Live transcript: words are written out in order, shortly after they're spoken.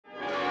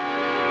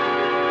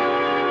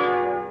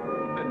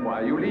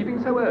are you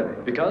leaving so early?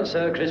 Because,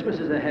 sir, Christmas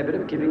is a habit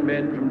of keeping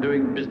men from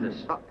doing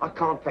business. I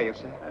can't pay you,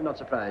 sir. I'm not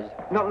surprised.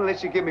 Not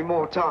unless you give me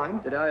more time.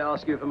 Did I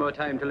ask you for more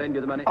time to lend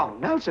you the money? Oh,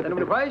 no, sir. Then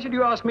why should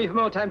you ask me for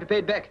more time to pay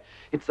it back?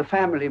 It's the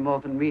family more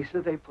than me,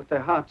 sir. They put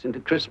their hearts into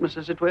Christmas,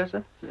 as it were,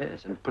 sir.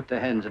 Yes, and put their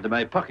hands into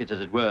my pockets,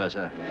 as it were,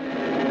 sir.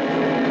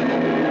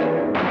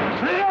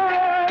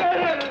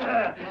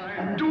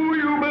 Do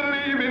you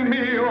believe in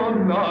me or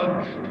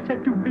not?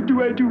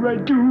 I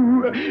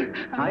do.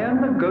 I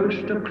am the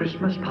ghost of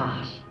Christmas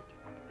past.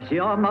 As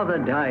your mother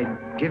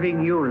died,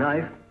 giving you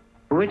life,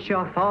 for which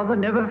your father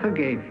never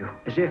forgave you,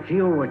 as if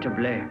you were to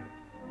blame.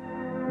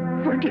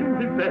 Forgive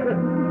me, sir.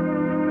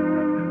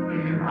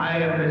 I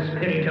am the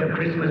spirit of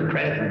Christmas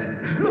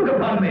present. Look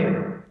upon me.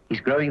 He's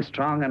growing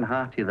strong and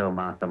hearty, though,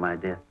 Martha, my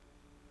dear.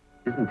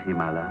 Isn't he,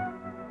 my love?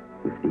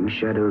 If these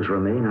shadows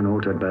remain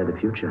unaltered by the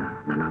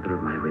future, none other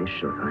of my race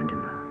shall find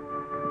him.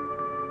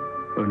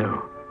 Oh,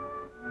 no.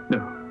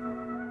 No.